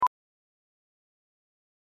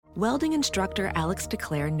Welding instructor Alex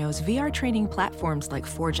DeClaire knows VR training platforms like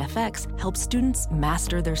Forge FX help students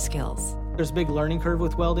master their skills. There's a big learning curve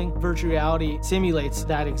with welding. Virtual reality simulates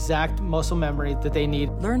that exact muscle memory that they need.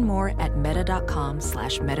 Learn more at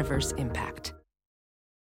meta.com/metaverseimpact.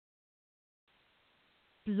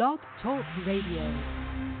 Blog Talk Radio.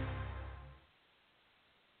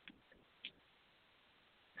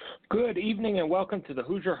 Good evening and welcome to the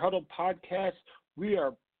Hoosier Huddle podcast. We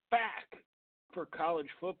are back for college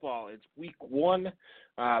football. It's week one.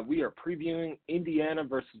 We are previewing Indiana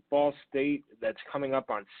versus Ball State. That's coming up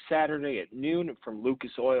on Saturday at noon from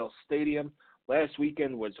Lucas Oil Stadium. Last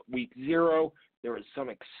weekend was week 0. There was some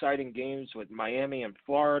exciting games with Miami and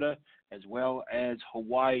Florida, as well as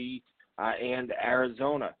Hawaii and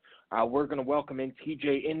Arizona. We're going to welcome in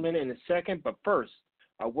TJ Inman in a second, but first,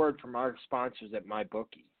 a word from our sponsors at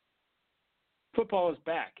MyBookie. Football is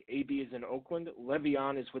back. AB is in Oakland.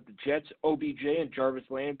 Le'Veon is with the Jets. OBJ and Jarvis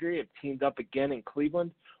Landry have teamed up again in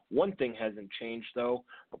Cleveland. One thing hasn't changed, though,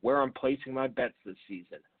 where I'm placing my bets this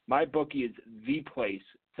season. MyBookie is the place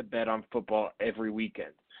to bet on football every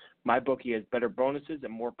weekend. MyBookie has better bonuses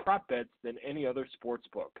and more prop bets than any other sports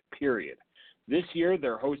book, period. This year,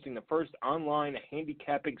 they're hosting the first online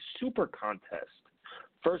handicapping super contest.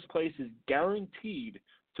 First place is guaranteed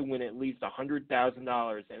to win at least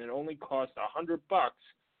 $100,000, and it only costs $100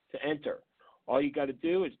 to enter. All you got to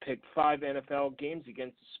do is pick 5 NFL games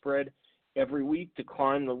against the spread every week to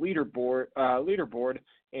climb the leaderboard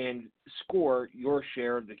and score your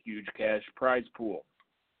share of the huge cash prize pool.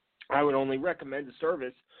 I would only recommend the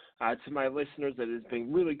service to my listeners that has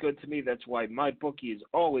been really good to me. That's why MyBookie is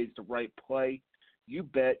always the right play. You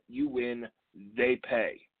bet, you win, they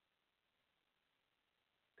pay.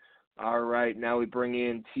 All right, now we bring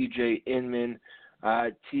in TJ Inman.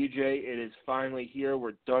 TJ, it is finally here.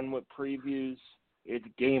 We're done with previews. It's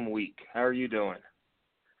game week. How are you doing?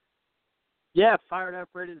 Yeah, fired up,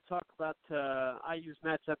 ready to talk about IU's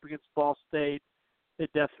matchup against Ball State.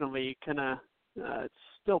 It definitely it's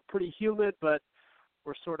still pretty humid, but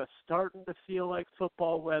we're sort of starting to feel like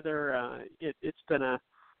football weather. It's been a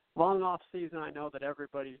long off season. I know that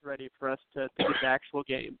everybody's ready for us to get to actual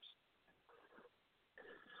games.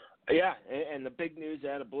 Yeah, and the big news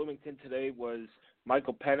out of Bloomington today was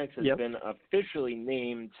Michael Penix has been officially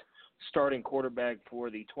named starting quarterback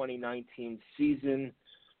for the 2019 season.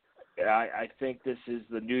 I think this is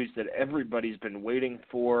the news that everybody's been waiting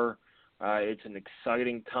for. It's an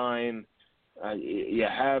exciting time. You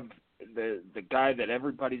have the guy that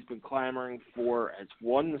everybody's been clamoring for has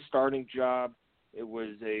won the starting job. It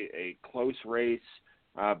was a close race,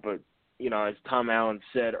 but as Tom Allen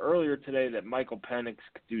said earlier today, that Michael Penix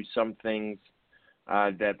could do some things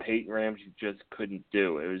that Peyton Ramsey just couldn't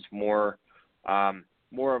do. It was more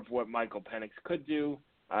of what Michael Penix could do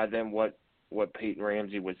than what Peyton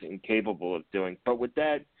Ramsey was incapable of doing. But with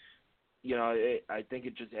that, I think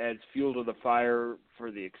it just adds fuel to the fire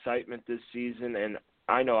for the excitement this season. And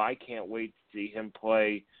I know I can't wait to see him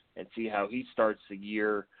play and see how he starts the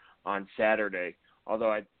year on Saturday.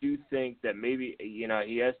 Although I do think that maybe, he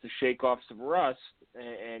has to shake off some rust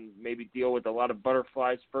and maybe deal with a lot of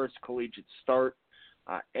butterflies first collegiate start.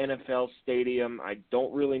 NFL stadium, I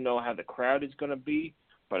don't really know how the crowd is going to be,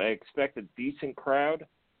 but I expect a decent crowd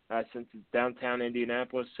since it's downtown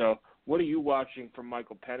Indianapolis. So what are you watching from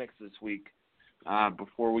Michael Penix this week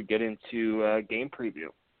before we get into game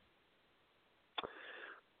preview?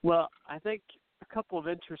 Well, I think a couple of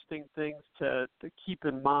interesting things to keep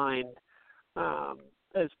in mind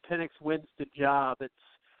as Penix wins the job.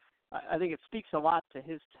 I think it speaks a lot to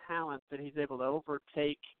his talent that he's able to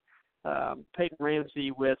overtake Peyton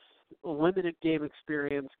Ramsey with limited game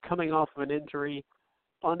experience, coming off of an injury,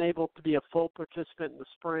 unable to be a full participant in the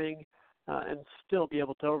spring, and still be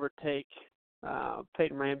able to overtake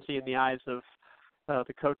Peyton Ramsey in the eyes of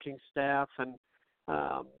the coaching staff. And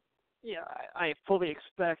I fully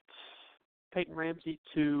expect Peyton Ramsey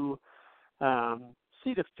to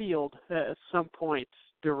see the field at some point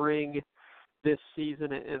during this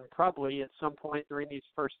season and probably at some point during these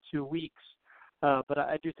first 2 weeks. But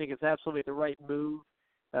I do think it's absolutely the right move.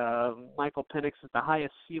 Michael Penix is the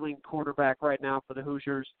highest ceiling quarterback right now for the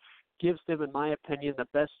Hoosiers. Gives them, in my opinion, the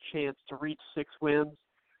best chance to reach 6 wins,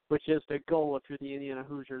 which is the goal if you're the Indiana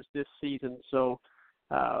Hoosiers this season. So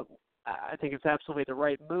I think it's absolutely the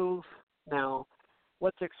right move. Now,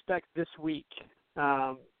 what to expect this week?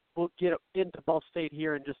 We'll get into Ball State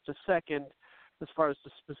here in just a second. As far as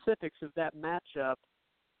the specifics of that matchup,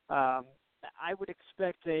 I would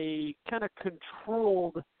expect a kind of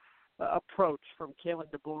controlled approach from Kalen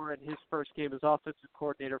DeBoer in his first game as offensive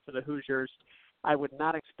coordinator for the Hoosiers. I would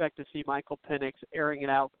not expect to see Michael Penix airing it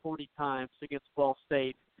out 40 times against Ball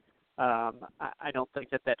State. I don't think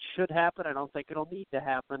that should happen. I don't think it'll need to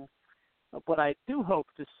happen. What I do hope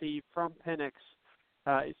to see from Penix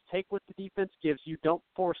is take what the defense gives you. Don't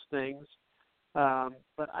force things.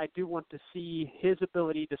 But I do want to see his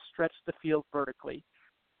ability to stretch the field vertically.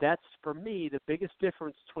 That's, for me, the biggest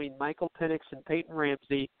difference between Michael Penix and Peyton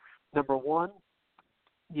Ramsey. Number one,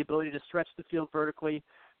 the ability to stretch the field vertically.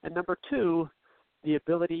 And number two, the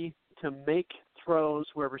ability to make throws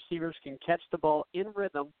where receivers can catch the ball in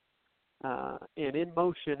rhythm and in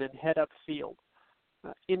motion and head upfield,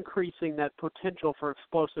 increasing that potential for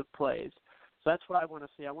explosive plays. So that's what I want to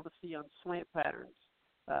see. I want to see on slant patterns,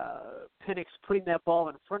 Penix putting that ball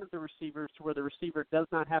in front of the receivers to where the receiver does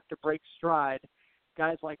not have to break stride.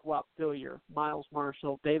 Guys like Whop Phillier, Miles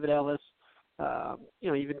Marshall, David Ellis,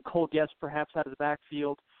 even Cole Guest perhaps out of the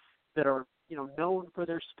backfield that are, known for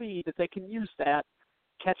their speed, that they can use that,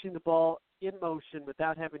 catching the ball in motion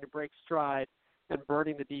without having to break stride and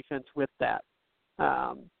burning the defense with that.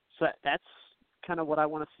 So that's kind of what I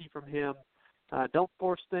want to see from him. Don't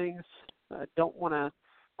force things.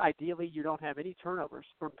 Ideally, you don't have any turnovers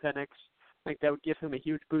from Penix. I think that would give him a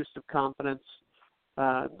huge boost of confidence.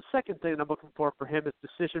 The second thing I'm looking for him is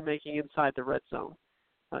decision-making inside the red zone.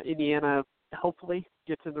 Indiana hopefully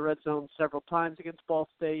gets in the red zone several times against Ball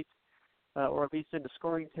State, or at least into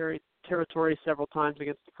scoring territory several times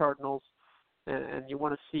against the Cardinals. And you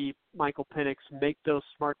want to see Michael Penix make those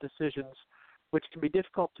smart decisions, which can be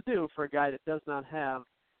difficult to do for a guy that does not have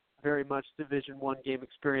very much Division I game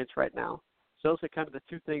experience right now. So those are kind of the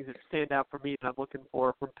two things that stand out for me that I'm looking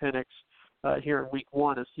for from Penix here in Week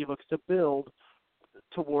 1 as he looks to build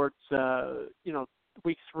towards,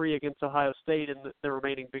 Week 3 against Ohio State and the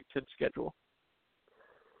remaining Big Ten schedule.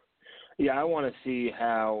 Yeah, I want to see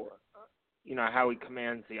how he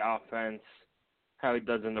commands the offense, how he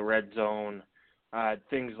does in the red zone,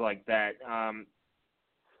 things like that.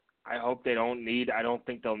 I hope I don't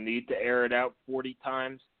think they'll need to air it out 40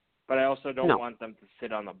 times, but I also don't want them to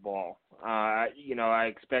sit on the ball. I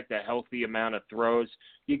expect a healthy amount of throws.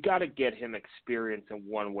 You got to get him experience in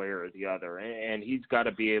one way or the other, and he's got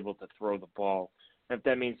to be able to throw the ball. If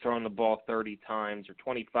that means throwing the ball 30 times or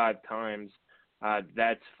 25 times,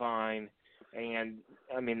 that's fine. And,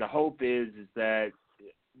 the hope is that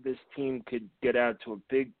this team could get out to a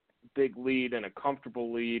big lead and a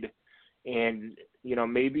comfortable lead. And,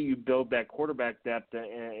 maybe you build that quarterback depth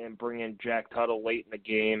and bring in Jack Huddle late in the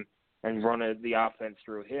game and run the offense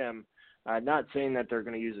through him. Not saying that they're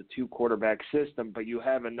going to use a two-quarterback system, but you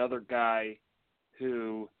have another guy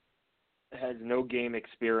who has no game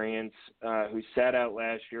experience, who sat out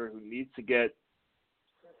last year, who needs to get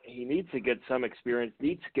some experience,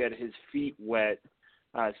 needs to get his feet wet,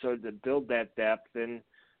 so to build that depth. And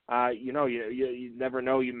you never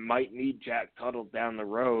know, you might need Jack Huddle down the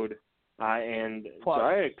road, and plus, so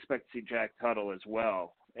I expect to see Jack Huddle as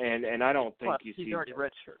well. And I don't think he's already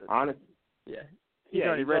redshirted. Honestly, he's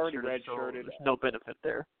already redshirted. So there's no benefit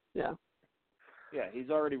there. Yeah. Yeah, he's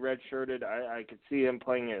already redshirted. I could see him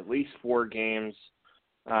playing at least 4 games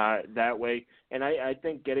that way, and I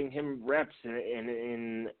think getting him reps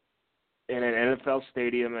in an NFL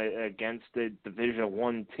stadium against a Division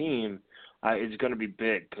I team is going to be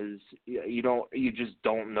big because you just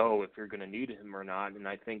don't know if you're going to need him or not, and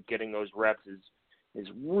I think getting those reps is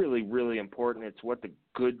really, really important. It's what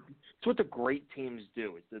the great teams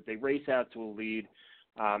do. Is that they race out to a lead,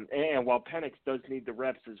 and while Penix does need the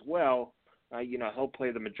reps as well. He'll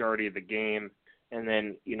play the majority of the game, and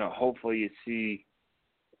then, hopefully you see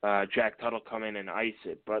Jack Huddle come in and ice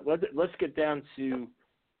it. But let's get down to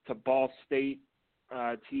Ball State.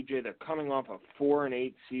 TJ, they're coming off a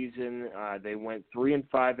 4-8 season. They went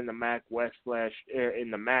 3-5 in the MAC West last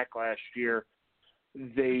year.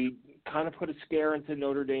 They kind of put a scare into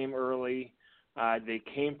Notre Dame early. They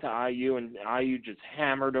came to IU, and IU just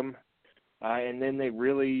hammered them, and then they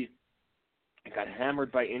really got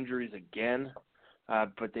hammered by injuries again,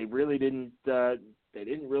 but they really didn't. They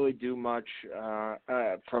didn't really do much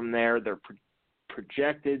from there. They're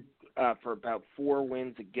projected for about 4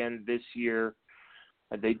 wins again this year.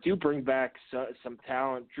 They do bring back some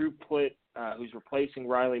talent. Drew Plitt, who's replacing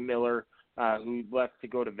Riley Miller, who left to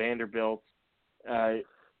go to Vanderbilt, has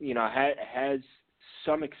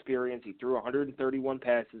some experience. He threw 131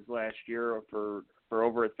 passes last year for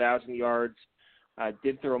over 1,000 yards.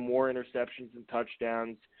 Did throw more interceptions and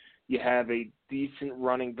touchdowns. You have a decent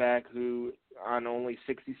running back who, on only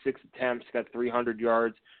 66 attempts, got 300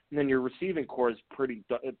 yards. And then your receiving core is pretty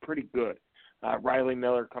good. Riley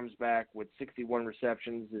Miller comes back with 61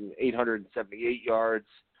 receptions and 878 yards.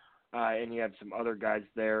 And you have some other guys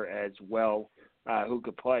there as well who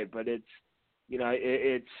could play. But it's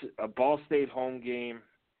a Ball State home game.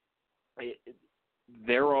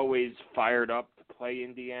 they're always fired up to play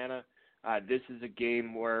Indiana. This is a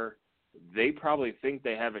game where they probably think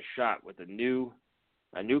they have a shot with a new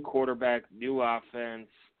quarterback, new offense,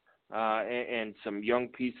 and some young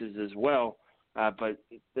pieces as well. But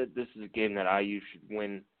this is a game that IU should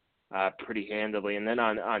win pretty handily. And then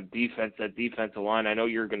on defense, that defensive line, I know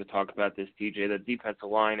you're going to talk about this, TJ. The defensive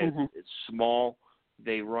line is small.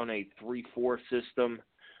 They run a 3-4 system.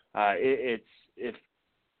 If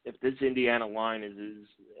this Indiana line is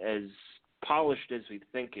as polished as we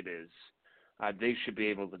think it is, they should be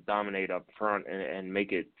able to dominate up front and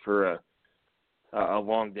make it for a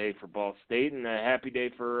long day for Ball State and a happy day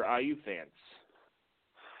for IU fans.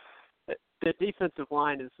 The defensive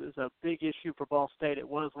line is a big issue for Ball State. It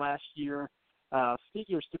was last year.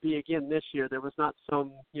 Figures to be again this year. There was not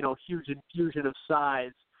some huge infusion of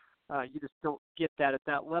size. You just don't get that at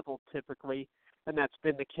that level typically, and that's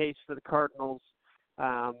been the case for the Cardinals.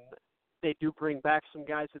 They do bring back some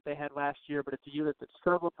guys that they had last year, but it's a unit that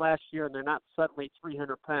struggled last year, and they're not suddenly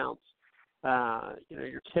 300 pounds.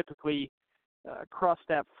 You're typically across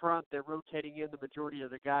that front, they're rotating in the majority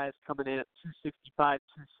of the guys coming in at 265,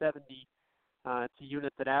 270. It's a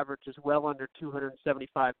unit that averages well under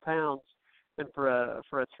 275 pounds. And for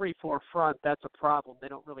a 3-4 front, that's a problem. They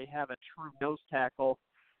don't really have a true nose tackle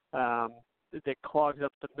that clogs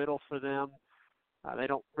up the middle for them. They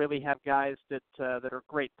don't really have guys that are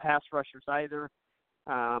great pass rushers either.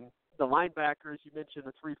 The linebackers, you mentioned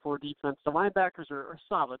the 3-4 defense. The linebackers are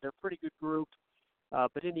solid. They're a pretty good group.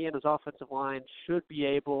 But Indiana's offensive line should be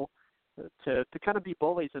able to kind of be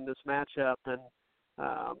bullies in this matchup. And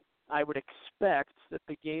I would expect that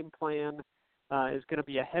the game plan is going to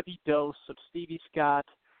be a heavy dose of Stevie Scott.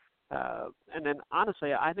 And then,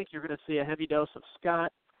 honestly, I think you're going to see a heavy dose of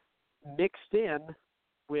Scott mixed in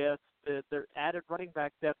with the added running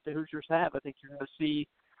back depth the Hoosiers have. I think you're going to see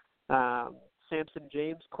Samson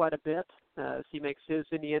James quite a bit as he makes his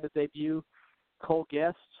Indiana debut. Cole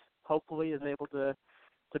Guest hopefully is able to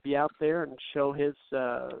be out there and show his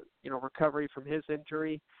recovery from his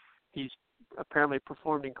injury. He's apparently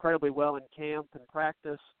performed incredibly well in camp and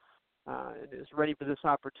practice and is ready for this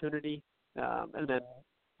opportunity. And then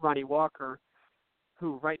Ronnie Walker,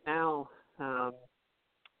 who right now,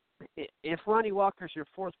 if Ronnie Walker's your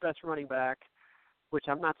fourth best running back, which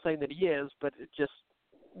I'm not saying that he is, but it's just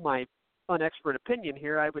my unexpert opinion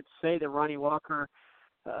here, I would say that Ronnie Walker,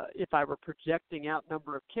 if I were projecting out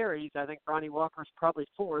number of carries, I think Ronnie Walker's probably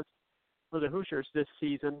fourth for the Hoosiers this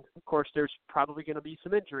season. Of course, there's probably going to be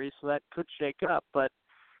some injuries, so that could shake up. But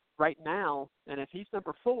right now, and if he's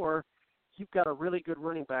number 4, you've got a really good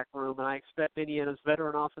running back room, and I expect Indiana's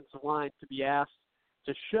veteran offensive line to be asked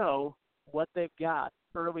to show what they've got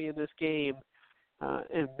early in this game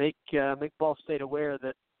and make Ball State aware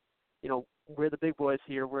that, we're the big boys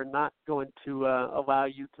here. We're not going to allow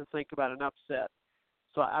you to think about an upset.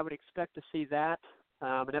 So I would expect to see that.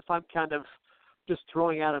 And if I'm kind of just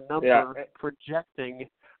throwing out a number, projecting,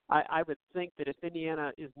 I would think that if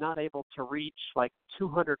Indiana is not able to reach like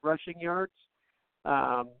 200 rushing yards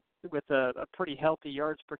with a pretty healthy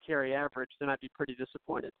yards per carry average, then I'd be pretty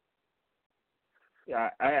disappointed. Yeah,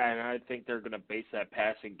 I think they're going to base that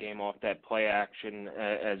passing game off that play action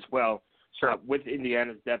as well. Sure. With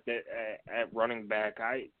Indiana's depth at running back,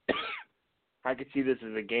 I could see this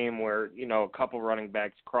as a game where, a couple running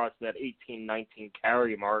backs cross that 18, 19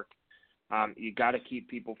 carry mark. You got to keep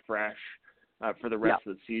people fresh for the rest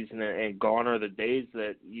of the season, and gone are the days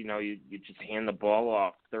that, you just hand the ball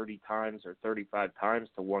off 30 times or 35 times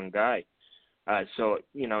to one guy. So,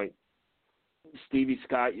 Stevie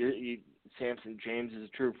Scott, Samson James is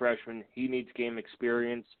a true freshman. He needs game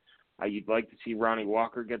experience. You'd like to see Ronnie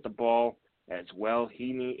Walker get the ball as well.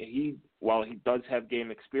 While he does have game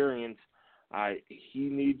experience, he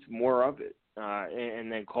needs more of it.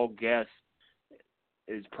 And then Cole Guest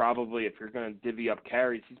is probably, if you're going to divvy up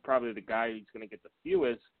carries, he's probably the guy who's going to get the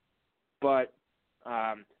fewest. But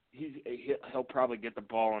he'll probably get the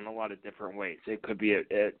ball in a lot of different ways. It could be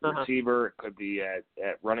at receiver, it could be at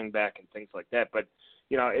running back and things like that. But,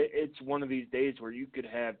 it's one of these days where you could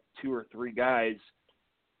have 2 or 3 guys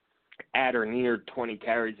at or near 20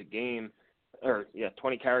 carries a game,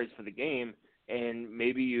 20 carries for the game, and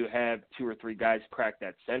maybe you have 2 or 3 guys crack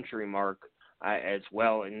that century mark as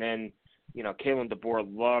well. And then, Kalen DeBoer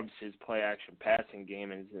loves his play-action passing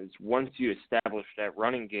game, and once you establish that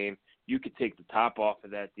running game, you could take the top off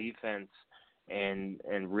of that defense and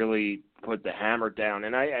really put the hammer down.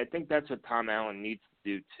 And I think that's what Tom Allen needs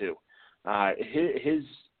to do too. His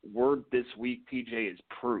word this week, TJ, is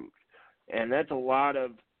proved. And that's a lot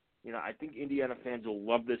of I think Indiana fans will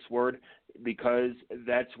love this word because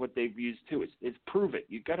that's what they've used too. Is prove it.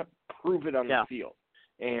 You've got to prove it on the field.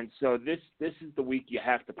 And so this is the week you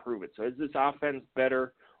have to prove it. So is this offense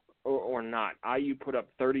better or not? IU put up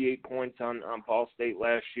 38 points on Ball State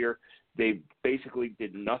last year. They basically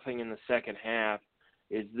did nothing in the second half.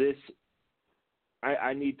 Is this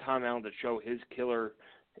I need Tom Allen to show his killer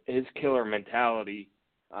mentality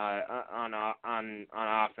on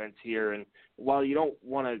offense here. And while you don't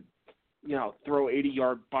want to, throw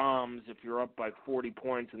 80-yard bombs if you're up by 40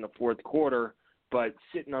 points in the fourth quarter, but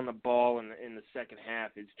sitting on the ball in the second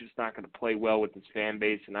half is just not going to play well with this fan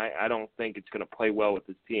base, and I don't think it's going to play well with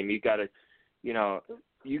this team. You got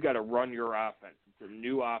to run your offense. It's a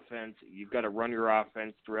new offense. You've got to run your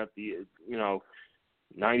offense throughout the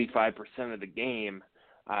 95% of the game,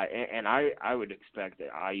 and I would expect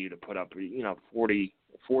IU to put up 40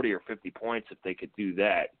 or 50 points if they could do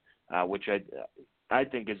that, which I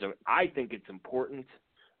think it's important.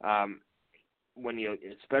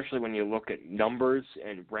 Especially when you look at numbers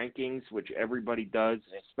and rankings, which everybody does,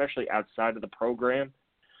 especially outside of the program,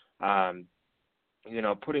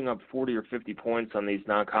 putting up 40 or 50 points on these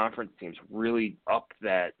non-conference teams really up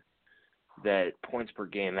that points per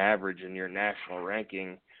game average in your national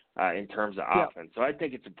ranking in terms of offense. So I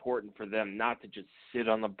think it's important for them not to just sit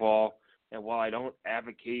on the ball. And while I don't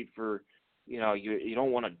advocate for, you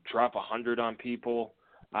don't want to drop 100 on people,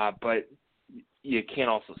 but you can't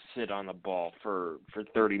also sit on the ball for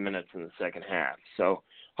 30 minutes in the second half. So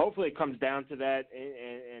hopefully it comes down to that,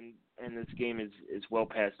 and this game is well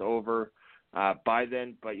past over by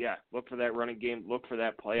then. But, yeah, look for that running game. Look for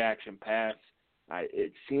that play-action pass.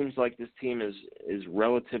 It seems like this team is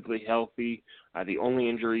relatively healthy. The only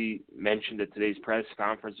injury mentioned at today's press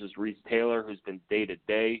conference was Reese Taylor, who's been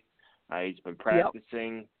day-to-day. He's been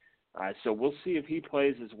practicing. So we'll see if he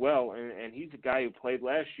plays as well. And he's a guy who played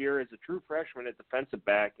last year as a true freshman at defensive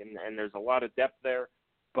back, and there's a lot of depth there.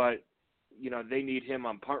 But, they need him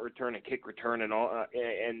on punt return and kick return and all,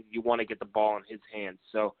 and you want to get the ball in his hands.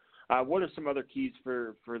 So what are some other keys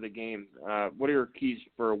for the game? What are your keys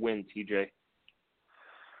for a win, TJ?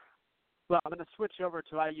 Well, I'm going to switch over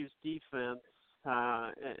to IU's defense,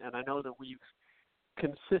 and I know that we've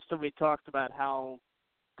consistently talked about how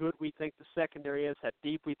good we think the secondary is, how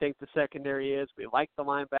deep we think the secondary is. We like the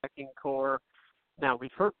linebacking core. Now,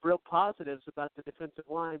 we've heard real positives about the defensive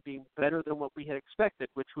line being better than what we had expected,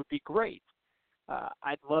 which would be great.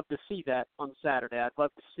 I'd love to see that on Saturday. I'd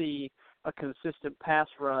love to see a consistent pass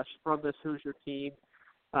rush from this Hoosier team.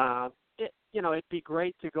 It'd be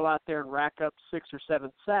great to go out there and rack up 6 or 7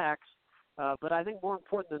 sacks, but I think more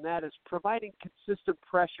important than that is providing consistent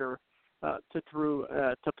pressure to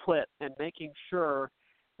Plitt and making sure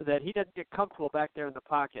that he doesn't get comfortable back there in the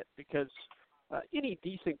pocket, because any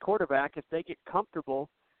decent quarterback, if they get comfortable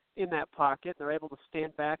in that pocket, they're able to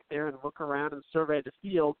stand back there and look around and survey the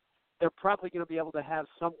field, they're probably going to be able to have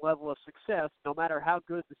some level of success no matter how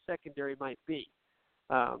good the secondary might be.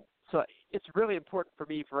 So it's really important for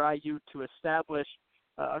me for IU to establish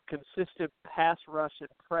a consistent pass rush and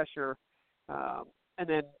pressure, and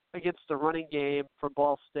then against the running game from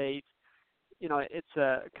Ball State, it's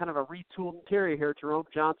a kind of a retooled interior here. Jerome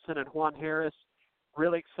Johnson and Juan Harris.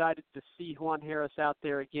 Really excited to see Juan Harris out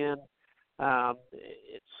there again.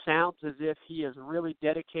 It sounds as if he has really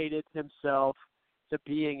dedicated himself to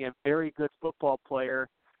being a very good football player.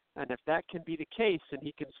 And if that can be the case and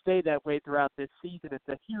he can stay that way throughout this season, it's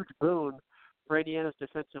a huge boon for Indiana's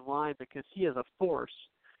defensive line, because he is a force,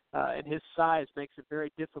 and his size makes it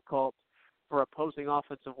very difficult for opposing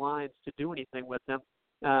offensive lines to do anything with him.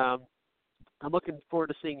 I'm looking forward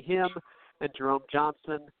to seeing him and Jerome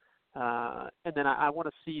Johnson. And then I want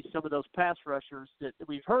to see some of those pass rushers that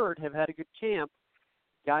we've heard have had a good camp,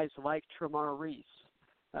 guys like Tremar Reese,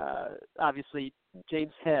 obviously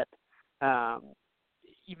James Head,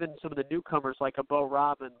 even some of the newcomers like a Bo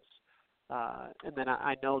Robbins. And then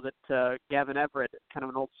I know that Gavin Everett, kind of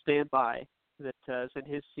an old standby that is in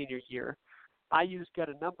his senior year. IU's got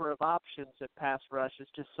a number of options at pass rush.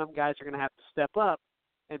 It's just some guys are going to have to step up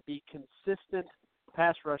and be consistent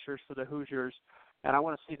pass rushers for the Hoosiers, and I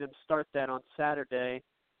want to see them start that on Saturday.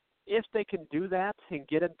 If they can do that and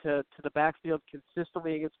get into the backfield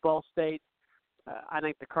consistently against Ball State, I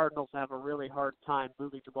think the Cardinals have a really hard time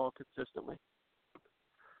moving the ball consistently.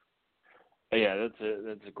 Yeah,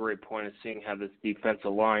 that's a great point of seeing how this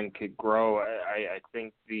defensive line could grow. I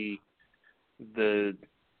think the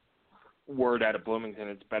word out of Bloomington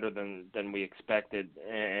is better than we expected,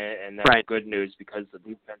 and that's right. Good news, because the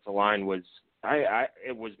defensive line was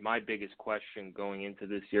it was my biggest question going into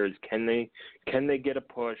this year is can they get a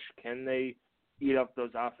push? Can they eat up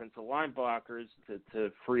those offensive line blockers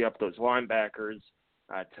to free up those linebackers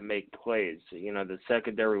to make plays. The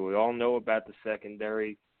secondary, we all know about the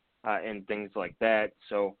secondary and things like that.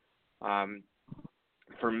 So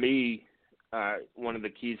for me, one of the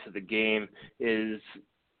keys to the game is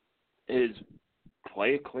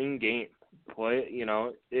play a clean game.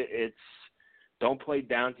 It's don't play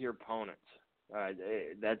down to your opponents.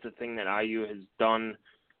 That's a thing that IU has done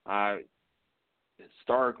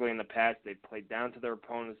historically in the past. They've played down to their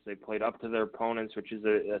opponents. They played up to their opponents, which is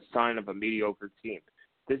a sign of a mediocre team.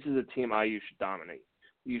 This is a team IU should dominate.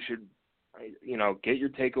 You should, get your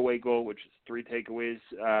takeaway goal, which is 3 takeaways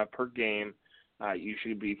per game. You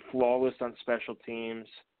should be flawless on special teams,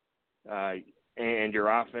 and your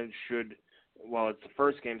offense should, well, it's the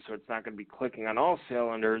first game, so it's not going to be clicking on all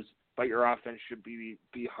cylinders, but your offense should be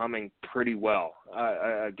humming pretty well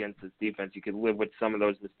against this defense. You could live with some of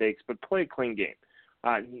those mistakes, but play a clean game.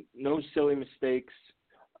 No silly mistakes,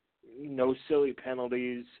 no silly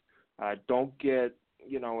penalties. Don't get,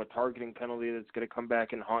 a targeting penalty that's going to come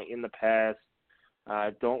back and haunt you in the past.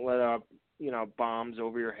 Don't let up, bombs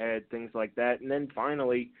over your head, things like that. And then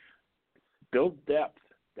finally, build depth.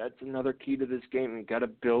 That's another key to this game. You've got to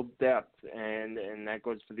build depth, and that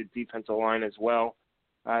goes for the defensive line as well,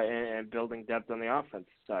 and building depth on the offensive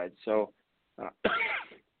side. So,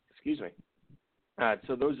 excuse me.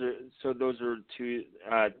 So those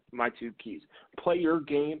are my 2 keys. Play your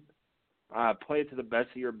game, play it to the best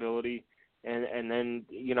of your ability, and then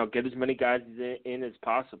get as many guys in as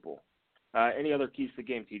possible. Any other keys to the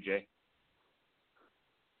game, TJ?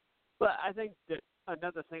 Well, I think that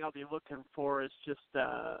another thing I'll be looking for is just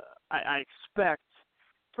I expect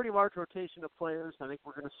pretty large rotation of players. I think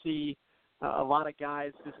we're going to see a lot of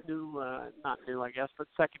guys, this new, not new I guess, but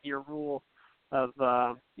second-year rule of,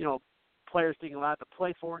 players being allowed to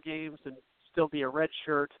play 4 games and still be a red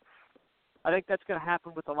shirt. I think that's going to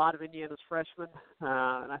happen with a lot of Indiana's freshmen,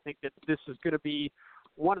 and I think that this is going to be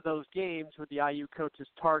one of those games where the IU coach's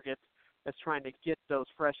target is trying to get those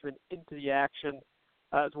freshmen into the action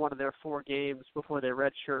as one of their 4 games before they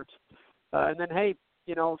redshirt. And then, hey,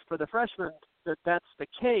 for the freshmen, that's the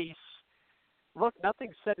case. Look,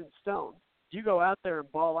 nothing's set in stone. You go out there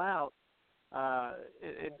and ball out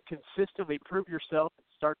and consistently prove yourself and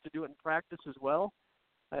start to do it in practice as well.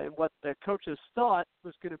 And what the coaches thought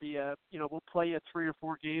was going to be we'll play you 3 or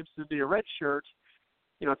 4 games to be a red shirt.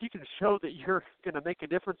 If you can show that you're going to make a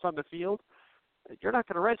difference on the field, you're not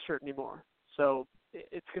going to redshirt anymore. So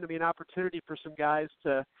it's going to be an opportunity for some guys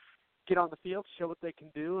to get on the field, show what they can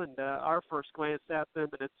do. And our first glance at them,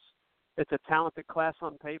 and it's a talented class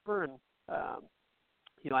on paper. And,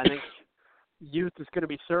 I think youth is going to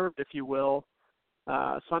be served, if you will.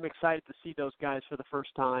 So I'm excited to see those guys for the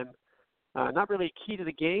first time. Not really a key to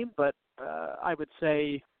the game, but I would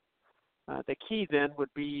say the key then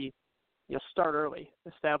would be, start early,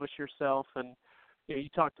 establish yourself. And, you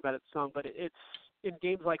talked about it some, but it's in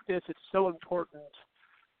games like this, it's so important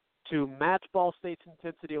to match Ball State's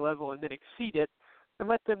intensity level and then exceed it and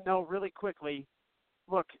let them know really quickly,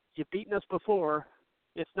 look, you've beaten us before.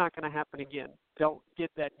 It's not going to happen again. Don't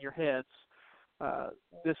get that in your heads.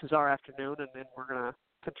 This is our afternoon, and then we're going to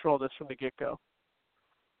control this from the get-go.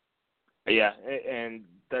 Yeah, and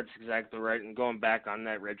that's exactly right. And going back on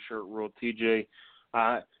that red shirt rule, TJ,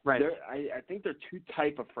 right. I think there are 2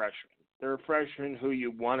 types of freshmen. There are freshmen who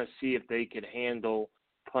you want to see if they could handle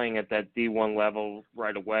playing at that D1 level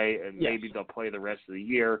right away, and maybe they'll play the rest of the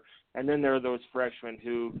year. And then there are those freshmen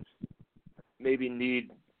who maybe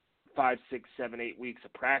need 5, 6, 7, 8 weeks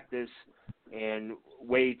of practice and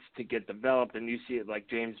waits to get developed. And you see it like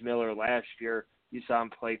James Miller last year. You saw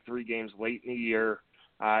him play 3 games late in the year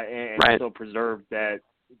and still preserve that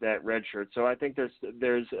red shirt. So I think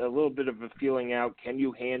there's a little bit of a feeling out. Can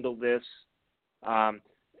you handle this?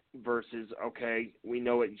 Versus, okay, we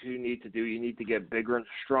know what you need to do. You need to get bigger and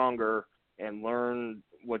stronger and learn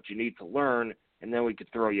what you need to learn, and then we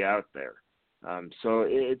could throw you out there. So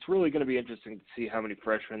it's really going to be interesting to see how many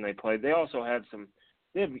freshmen they play. They also have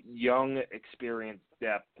they have young, experienced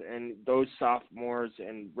depth, and those sophomores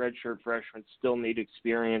and redshirt freshmen still need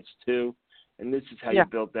experience too. And this is how you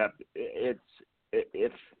build depth.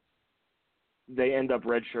 If they end up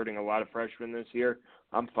redshirting a lot of freshmen this year,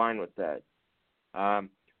 I'm fine with that.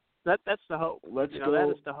 That's the hope. Let's go. That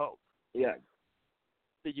is the hope. Yeah.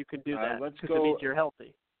 That you can do that. Let's go. Because it means you're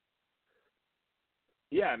healthy.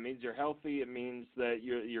 Yeah, it means you're healthy. It means that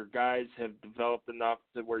your guys have developed enough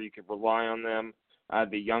to where you can rely on them,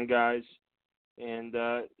 the young guys, and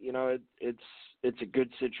it's a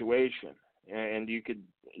good situation, and you could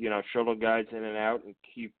shuttle guys in and out and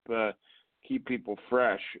keep people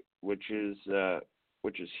fresh, which is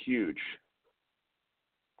huge.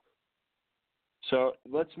 So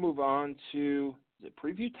let's move on to, is it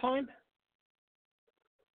preview time?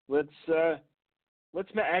 Let's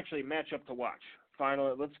actually matchup to watch.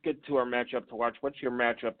 Finally, let's get to our matchup to watch. What's your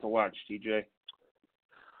matchup to watch, TJ?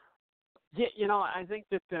 Yeah, I think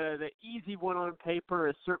that the easy one on paper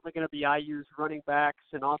is certainly going to be IU's running backs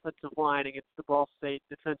and offensive line against the Ball State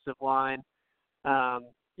defensive line.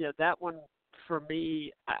 That one for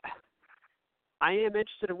me, I am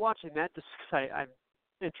interested in watching that just because I'm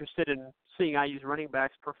interested in seeing IU's running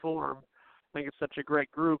backs perform. I think it's such a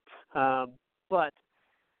great group. But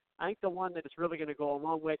I think the one that is really going to go a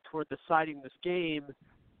long way toward deciding this game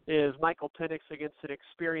is Michael Penix against an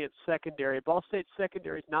experienced secondary. Ball State's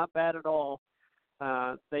secondary is not bad at all.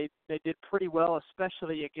 They did pretty well,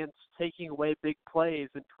 especially against taking away big plays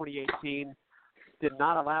in 2018. Did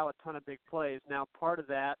not allow a ton of big plays. Now, part of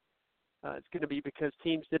that is going to be because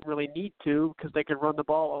teams didn't really need to because they could run the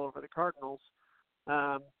ball all over the Cardinals.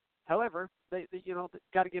 However, they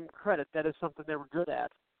got to give them credit. That is something they were good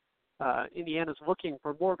at. Indiana's looking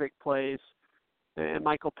for more big plays, and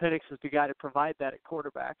Michael Penix is the guy to provide that at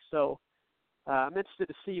quarterback. So I'm interested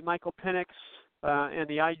to see Michael Penix and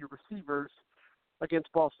the IU receivers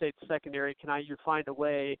against Ball State's secondary. Can IU find a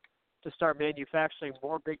way to start manufacturing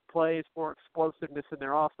more big plays, more explosiveness in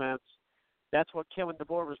their offense? That's what Kellen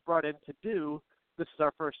DeBoer was brought in to do. This is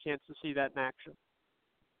our first chance to see that in action.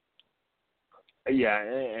 Yeah,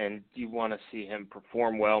 and you want to see him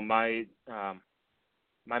perform well. My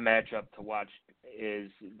matchup to watch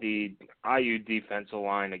is the IU defensive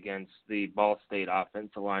line against the Ball State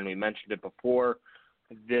offensive line. We mentioned it before.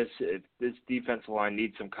 If this defensive line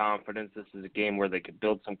needs some confidence, this is a game where they could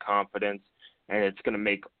build some confidence, and it's going to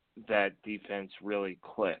make that defense really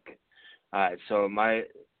click. So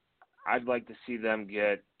I'd like to see them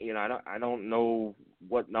get, I don't know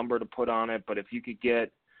what number to put on it, but if you could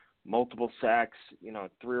get multiple sacks,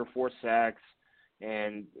 3 or 4 sacks,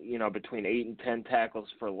 and, between 8 and 10 tackles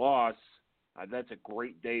for loss, that's a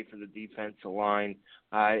great day for the defensive line.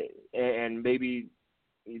 And maybe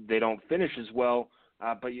they don't finish as well,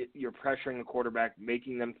 but you're pressuring the quarterback,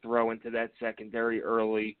 making them throw into that secondary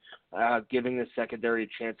early, giving the secondary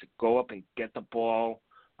a chance to go up and get the ball,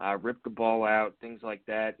 rip the ball out, things like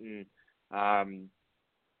that. And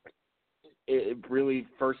it really,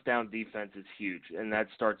 first down defense is huge, and that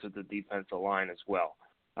starts with the defensive line as well.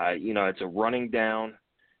 It's a running down,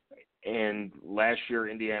 and last year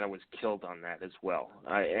Indiana was killed on that as well.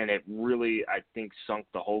 And it really, I think, sunk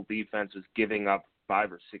the whole defense, was giving up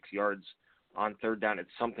 5 or 6 yards on third down. It's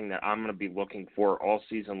something that I'm going to be looking for all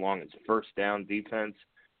season long, is first down defense.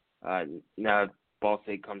 Now, Ball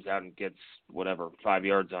State comes out and gets 5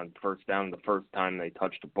 yards on first down the first time they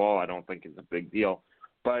touch the ball, I don't think is a big deal.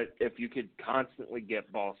 But if you could constantly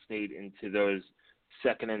get Ball State into those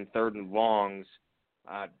second and third and longs,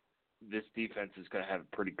 this defense is going to have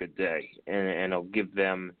a pretty good day, and it'll give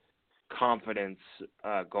them confidence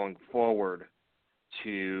going forward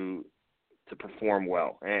to perform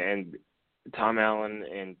well. And Tom Allen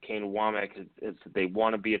and Kane Womack, they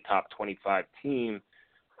want to be a top 25 team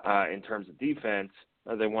in terms of defense.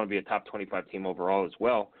 They want to be a top 25 team overall as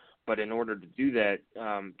well. But in order to do that,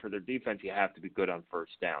 for their defense, you have to be good on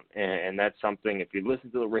first down. And that's something, if you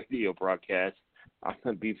listen to the radio broadcast, I'm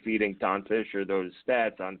going to be feeding Don Fisher those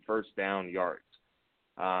stats on first down yards.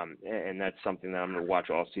 And that's something that I'm going to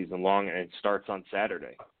watch all season long, and it starts on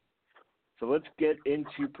Saturday. So let's get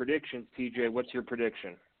into predictions. TJ, what's your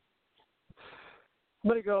prediction? I'm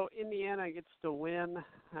going to go Indiana gets the win.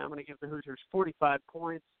 I'm going to give the Hoosiers 45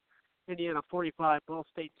 points. Indiana 45, Ball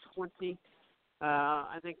State 20.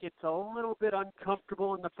 I think it's a little bit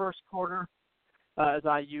uncomfortable in the first quarter as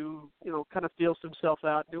IU, kind of feels himself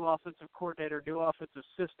out. New offensive coordinator, new offensive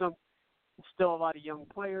system. Still a lot of young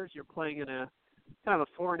players. You're playing in a kind of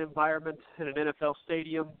a foreign environment in an NFL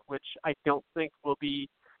stadium, which I don't think will be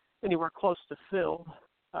anywhere close to filled.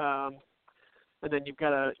 And then you've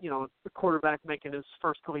got the quarterback making his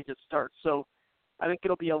first collegiate start. So I think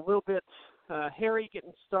it'll be a little bit hairy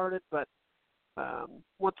getting started, but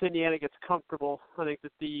once Indiana gets comfortable, I think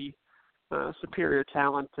that the superior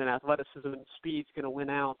talent and athleticism and speed is going to win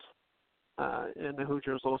out, and the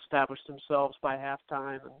Hoosiers will establish themselves by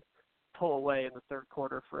halftime and pull away in the third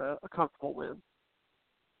quarter for a comfortable win.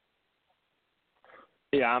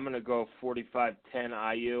 Yeah, I'm going to go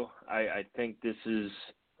 45-10 IU. I think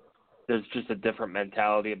there's just a different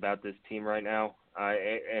mentality about this team right now.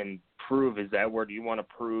 And prove is that word. You want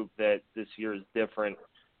to prove that this year is different.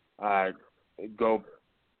 Go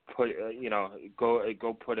put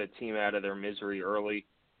a team out of their misery early.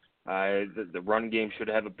 The run game should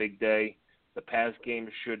have a big day. The pass game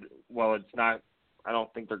should, while it's not I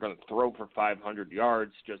don't think they're going to throw for 500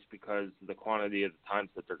 yards just because of the quantity of the times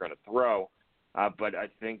that they're going to throw. But I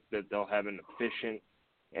think that they'll have an efficient,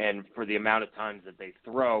 and for the amount of times that they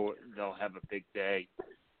throw, they'll have a big day.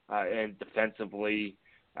 And defensively,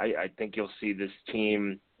 I think you'll see this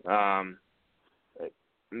team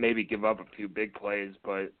maybe give up a few big plays,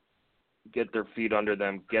 but get their feet under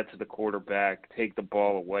them, get to the quarterback, take the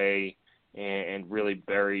ball away, and really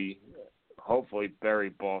hopefully bury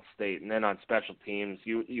Ball State. And then on special teams,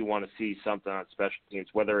 you want to see something on special teams,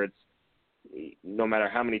 whether it's no matter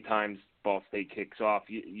how many times Ball State kicks off,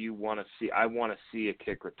 I want to see a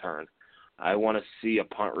kick return. I want to see a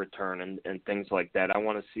punt return and things like that. I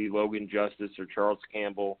want to see Logan Justice or Charles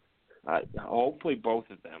Campbell, hopefully both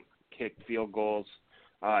of them, kick field goals.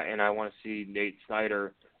 And I want to see Nate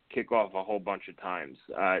Snyder kick off a whole bunch of times.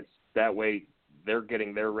 That way they're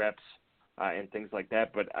getting their reps and things like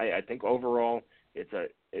that. But I think overall it's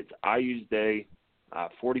IU's day,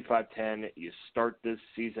 45-10. You start this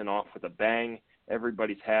season off with a bang.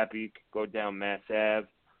 Everybody's happy. Go down Mass Ave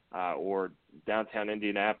or downtown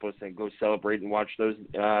Indianapolis and go celebrate and watch those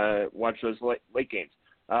late games.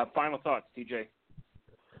 Final thoughts, TJ?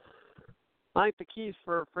 I think the keys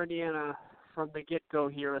for Indiana from the get-go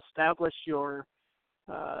here, establish your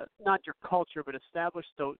not your culture, but establish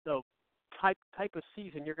the type of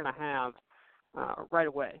season you're going to have right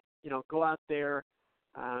away. Go out there,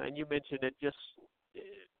 and you mentioned it, just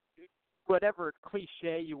whatever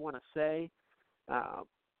cliche you want to say,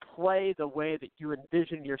 play the way that you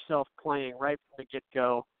envision yourself playing right from the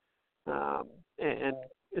get-go, and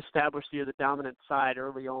establish you're the dominant side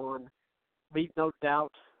early on. Leave no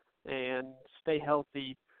doubt and stay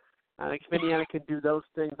healthy. I think if Indiana can do those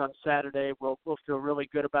things on Saturday, we'll feel really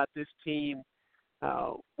good about this team.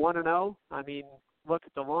 1-0. I mean, look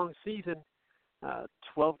at the long season,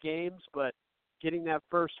 12 games, but getting that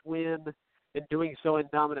first win and doing so in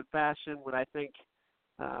dominant fashion would, I think,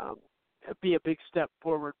 be a big step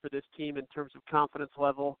forward for this team in terms of confidence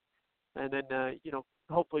level. And then,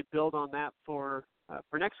 hopefully build on that for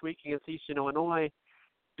next week against Eastern Illinois.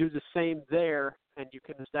 Do the same there, and you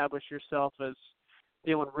can establish yourself as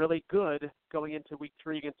feeling really good going into week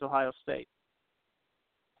 3 against Ohio State.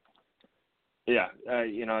 Yeah,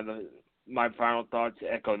 my final thoughts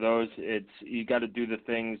echo those. You got to do the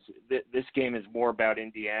things. This game is more about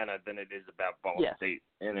Indiana than it is about Ball State,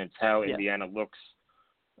 and it's how Indiana looks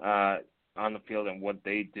on the field and what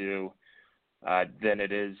they do than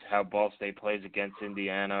it is how Ball State plays against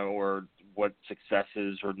Indiana or what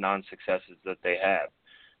successes or non-successes that they have.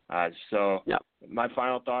 My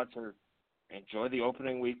final thoughts are: enjoy the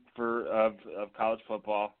opening week of college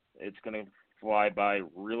football. It's going to fly by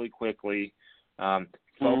really quickly.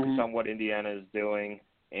 Focus on what Indiana is doing,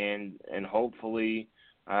 and hopefully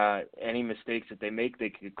any mistakes that they make, they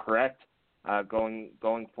can correct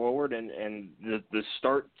going forward. And the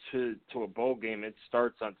start to a bowl game, it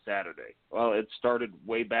starts on Saturday. Well, it started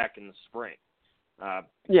way back in the spring.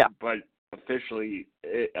 But officially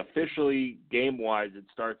game-wise, it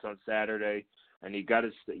starts on Saturday. And you got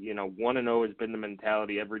to, 1-0 has been the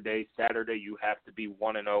mentality every day. Saturday, you have to be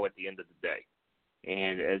 1-0 at the end of the day.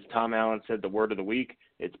 And as Tom Allen said, the word of the week,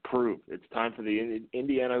 it's prove. It's time for the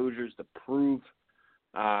Indiana Hoosiers to prove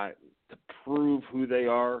who they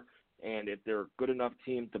are. And if they're a good enough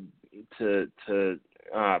team to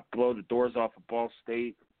blow the doors off of Ball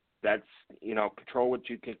State, that's, control what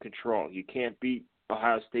you can control. You can't beat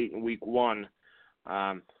Ohio State in week 1.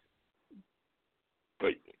 But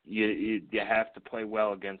you have to play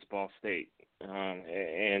well against Ball State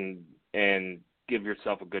and give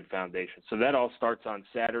yourself a good foundation. So that all starts on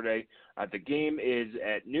Saturday. The game is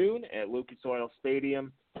at noon at Lucas Oil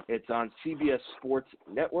Stadium. It's on CBS Sports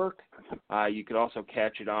Network. You could also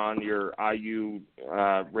catch it on your IU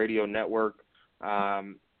radio network.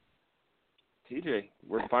 TJ,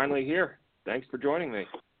 we're finally here. Thanks for joining me.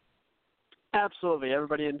 Absolutely.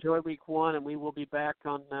 Everybody enjoy week 1, and we will be back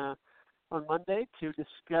on Monday to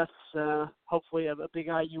discuss hopefully a big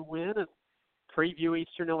IU win and preview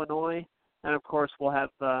Eastern Illinois. And, of course, we'll have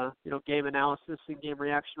game analysis and game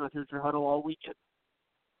reaction with Hoosier Huddle all weekend.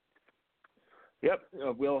 Yep,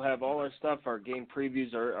 we'll have all our stuff. Our game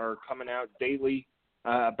previews are coming out daily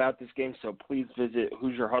about this game, so please visit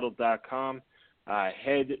HoosierHuddle.com.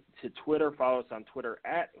 Head to Twitter. Follow us on Twitter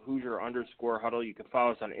at Hoosier_Huddle. You can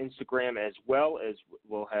follow us on Instagram as well, as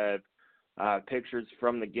we'll have pictures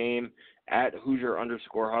from the game at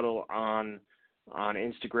Hoosier_Huddle on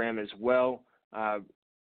Instagram as well.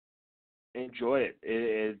 Enjoy it.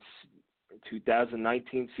 It's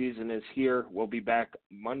 2019 season is here. We'll be back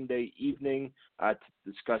Monday evening to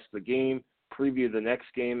discuss the game, preview the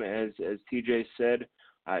next game, as TJ said.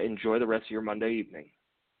 Enjoy the rest of your Monday evening.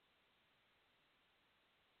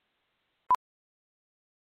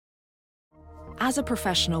 As a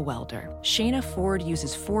professional welder, Shayna Ford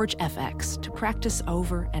uses Forge FX to practice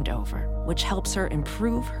over and over, which helps her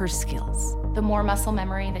improve her skills. The more muscle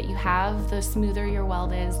memory that you have, the smoother your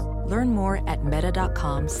weld is. Learn more at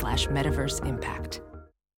meta.com/metaverseimpact.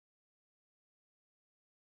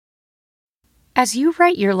 As you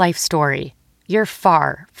write your life story, you're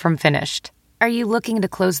far from finished. Are you looking to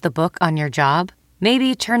close the book on your job?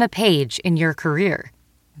 Maybe turn a page in your career?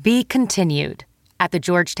 Be continued at the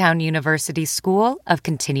Georgetown University School of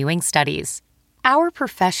Continuing Studies. Our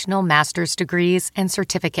professional master's degrees and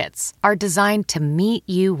certificates are designed to meet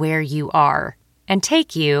you where you are and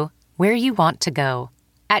take you where you want to go.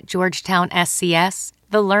 At Georgetown SCS,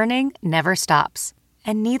 the learning never stops,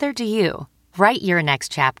 and neither do you. Write your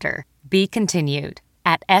next chapter. Be continued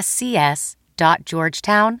at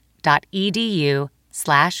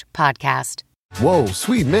scs.georgetown.edu/podcast. Whoa,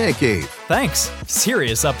 sweet man cave. Thanks.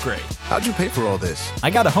 Serious upgrade. How'd you pay for all this? I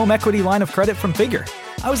got a home equity line of credit from Figure.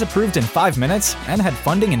 I was approved in 5 minutes and had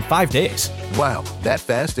funding in 5 days. Wow, that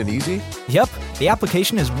fast and easy? Yep, the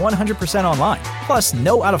application is 100% online, plus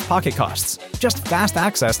no out-of-pocket costs. Just fast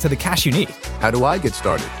access to the cash you need. How do I get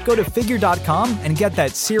started? Go to figure.com and get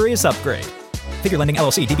that serious upgrade. Figure Lending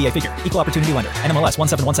LLC, DBA Figure, Equal Opportunity Lender, NMLS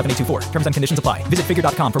 1717824. Terms and conditions apply. Visit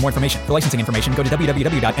figure.com for more information. For licensing information, go to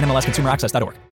www.nmlsconsumeraccess.org.